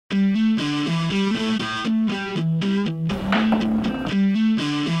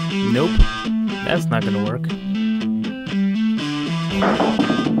That's not gonna work.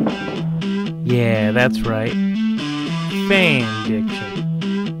 Yeah, that's right. Fan diction.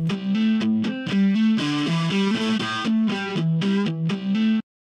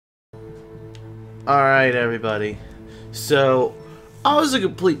 Alright, everybody. So, I was a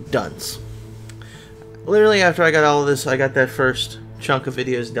complete dunce. Literally, after I got all of this, I got that first chunk of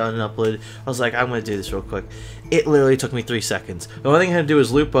videos done and uploaded. I was like, I'm going to do this real quick. It literally took me 3 seconds. The only thing I had to do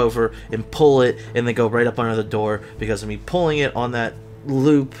was loop over and pull it and then go right up under the door because of me pulling it on that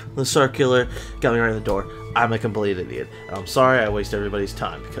loop, the circular, got me right in the door. I'm a complete idiot. I'm sorry I wasted everybody's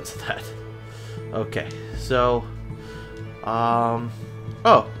time because of that. Okay, so, oh,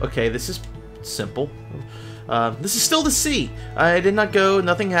 okay, this is simple. This is still the sea. I did not go,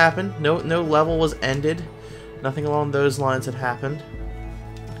 nothing happened. No level was ended. Nothing along those lines had happened.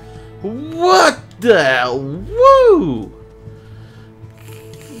 What the hell? Woo!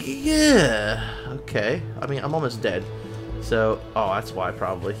 Yeah. Okay. I mean, I'm almost dead. So, oh, that's why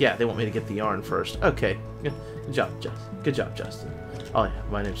probably. Yeah, they want me to get the yarn first. Okay. Good job, Justin. Good job, Justin. Oh yeah,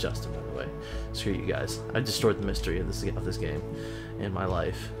 my name's Justin, by the way. Screw you guys. I destroyed the mystery of this game in my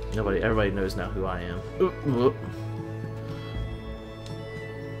life. Everybody knows now who I am. Oop, oop.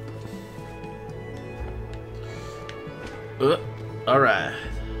 Alright.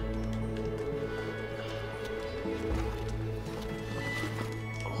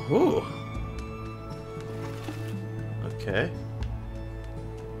 Ooh. Okay.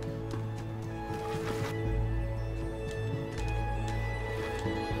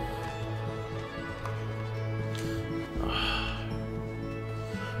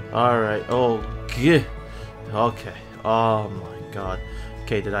 Alright. Oh, good. Okay. Oh my god.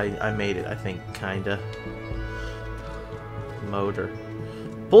 Okay, I made it, I think, kinda. Motor.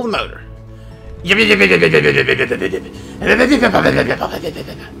 Pull the motor. I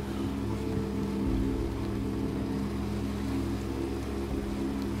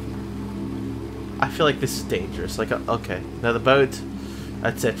feel like this is dangerous. Like, okay. Now the boat.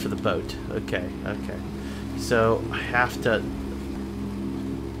 That's it for the boat. Okay, okay. So, I have to...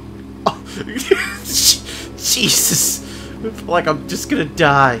 Oh! Jesus! I feel like I'm just gonna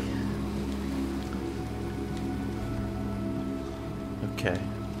die. Okay.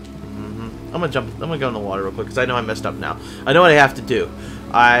 I'm gonna go in the water real quick because I know I messed up now. I know what I have to do.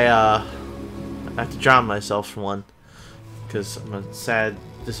 I have to drown myself for one because I'm a sad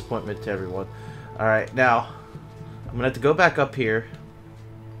disappointment to everyone. Alright, now I'm gonna have to go back up here,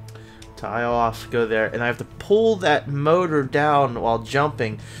 tie off, go there, and I have to pull that motor down while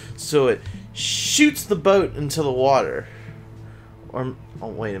jumping so it shoots the boat into the water. Or, oh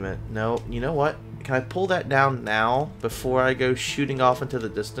wait a minute, no, you know what? Can I pull that down now before I go shooting off into the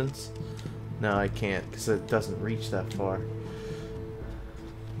distance? No, I can't because it doesn't reach that far.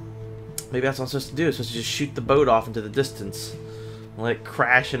 Maybe that's what I'm supposed to do. I'm supposed to just shoot the boat off into the distance. Let it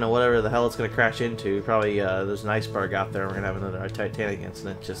crash into whatever the hell it's going to crash into. Probably there's an iceberg out there. We're going to have another Titanic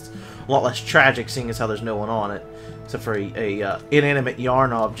incident. Just a lot less tragic seeing as how there's no one on it. Except for a inanimate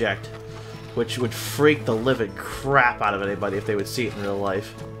yarn object. Which would freak the living crap out of anybody if they would see it in real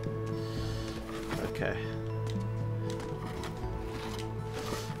life. Okay.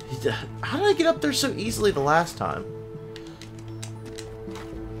 How did I get up there so easily the last time?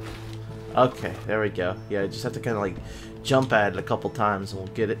 Okay, there we go. Yeah, I just have to kind of like jump at it a couple times and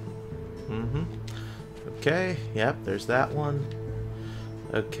we'll get it. Okay, yep, there's that one.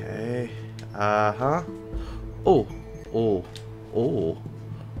 Okay. Uh-huh. Oh. Oh. Oh.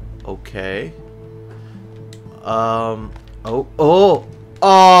 Okay. Oh. Oh.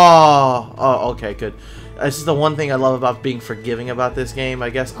 Oh, okay, good. This is the one thing I love about being forgiving about this game,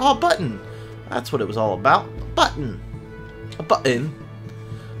 I guess. Oh, button! That's what it was all about. A button. A button.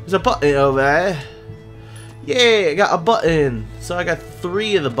 There's a button over there. Yeah, I got a button. So I got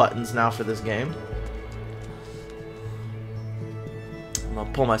 3 of the buttons now for this game. I'm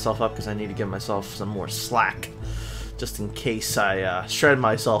gonna pull myself up because I need to give myself some more slack. Just in case I shred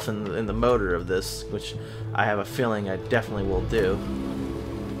myself in the motor of this, which I have a feeling I definitely will do.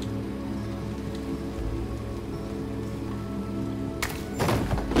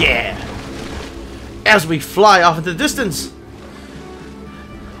 Yeah! As we fly off into the distance!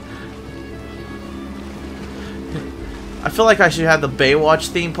 I feel like I should have the Baywatch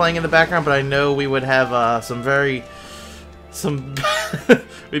theme playing in the background, but I know we would have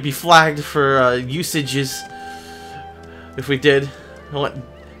we'd be flagged for usages if we did. Yeah,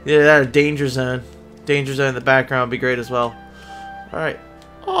 that or Danger Zone. Danger Zone in the background would be great as well. Alright.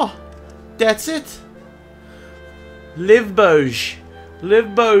 Oh, that's it. Live Boj. Live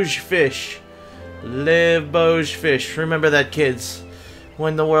Boj fish. Live Boj fish. Remember that, kids.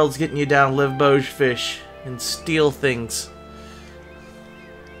 When the world's getting you down, live Boj fish and steal things.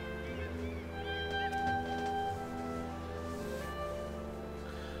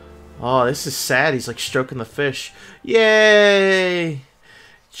 Oh, this is sad. He's like stroking the fish. Yay!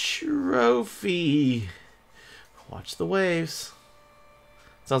 Trophy. Watch the waves.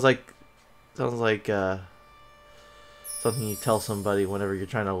 Sounds like something you tell somebody whenever you're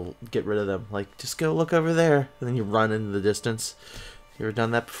trying to get rid of them. Like, just go look over there, and then you run into the distance. You ever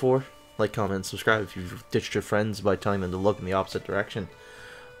done that before? Like, comment, and subscribe if you've ditched your friends by telling them to look in the opposite direction.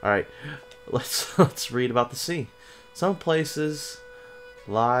 All right, let's read about the sea. Some places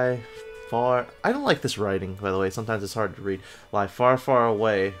lie far. I don't like this writing, by the way. Sometimes it's hard to read. Lie far, far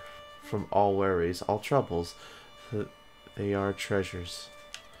away from all worries, all troubles. They are treasures.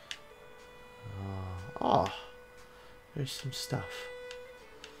 Oh, there's some stuff.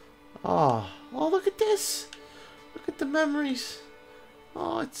 Oh, look at this. Look at the memories.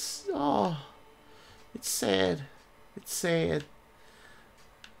 Oh, it's sad. It's sad.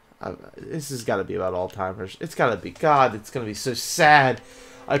 This has got to be about Alzheimer's. It's got to be. God, it's going to be so sad.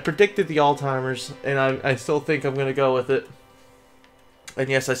 I predicted the Alzheimer's, and I still think I'm going to go with it. And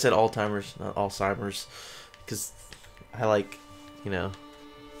yes, I said Alzheimer's, not Alzheimer's, because I like, you know,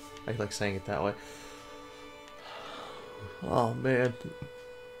 I like saying it that way. Oh, man.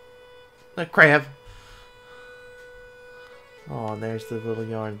 That crab. Oh, and there's the little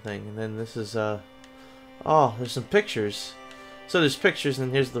yarn thing. And then this is, oh, there's some pictures. So there's pictures,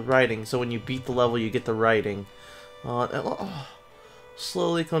 and here's the writing. So when you beat the level, you get the writing. Oh,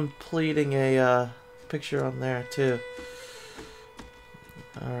 slowly completing a picture on there, too.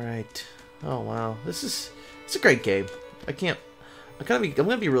 Alright. Oh, wow. It's a great game. I'm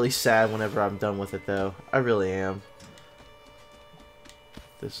gonna be really sad whenever I'm done with it, though. I really am.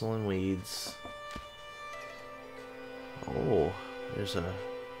 Thistle and weeds. Oh, there's a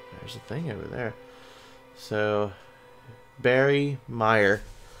thing over there. So, Barry Meyer.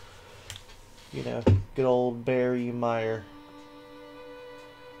 You know, good old Barry Meyer.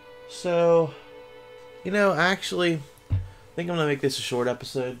 So, you know, actually, I think I'm gonna make this a short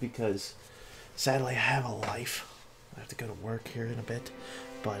episode because sadly I have a life. I have to go to work here in a bit.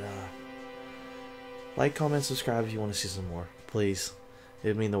 But like, comment, subscribe if you want to see some more. Please.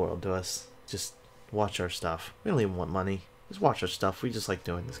 It'd mean the world to us. Just watch our stuff. We don't even want money. Just watch our stuff. We just like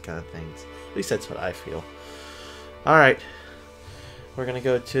doing this kind of things. At least that's what I feel. Alright. We're gonna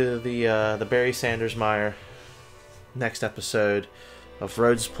go to the Barry Sanders Meyer next episode of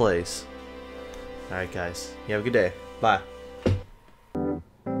Rhodes Plays. Alright guys. You have a good day. Bye.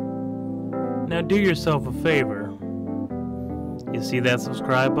 Now do yourself a favor. You see that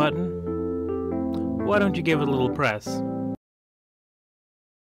subscribe button? Why don't you give it a little press?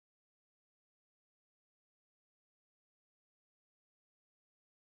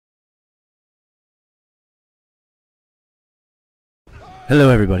 Hello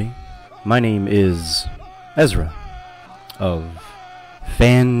everybody, my name is Ezra of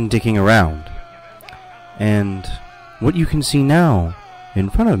Fan Dicking Around, and what you can see now in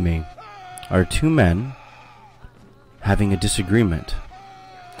front of me are two men having a disagreement,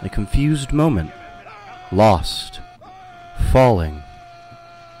 a confused moment, lost, falling.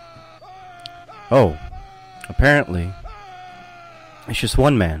 Oh, apparently it's just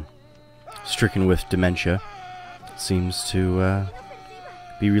one man, stricken with dementia, seems to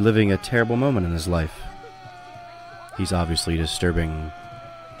be reliving a terrible moment in his life. He's obviously disturbing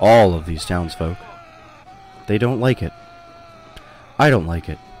all of these townsfolk. They don't like it. I don't like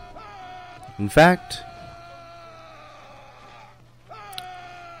it. In fact,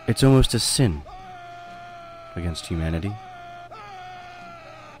 it's almost a sin against humanity.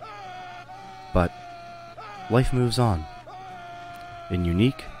 But life moves on in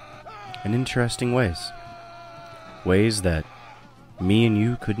unique and interesting ways. Ways that me and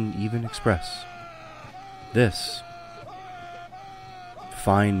you couldn't even express. This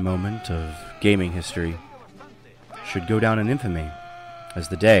fine moment of gaming history should go down in infamy as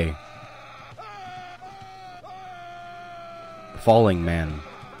the day the falling man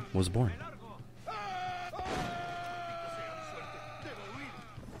was born.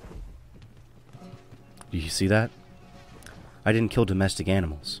 Do you see that? I didn't kill domestic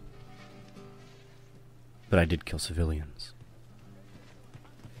animals, but I did kill civilians.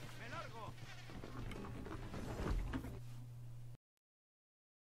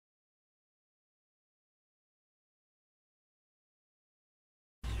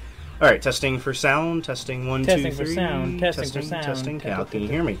 All right, testing for sound. Testing 1, 2, 3. Testing for sound. Testing for sound. Testing. Can you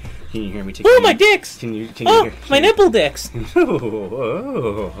hear me? Can you hear me? Oh, my dicks! Can you Oh, hear? my nipple dicks!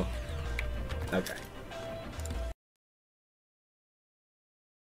 Oh. Okay.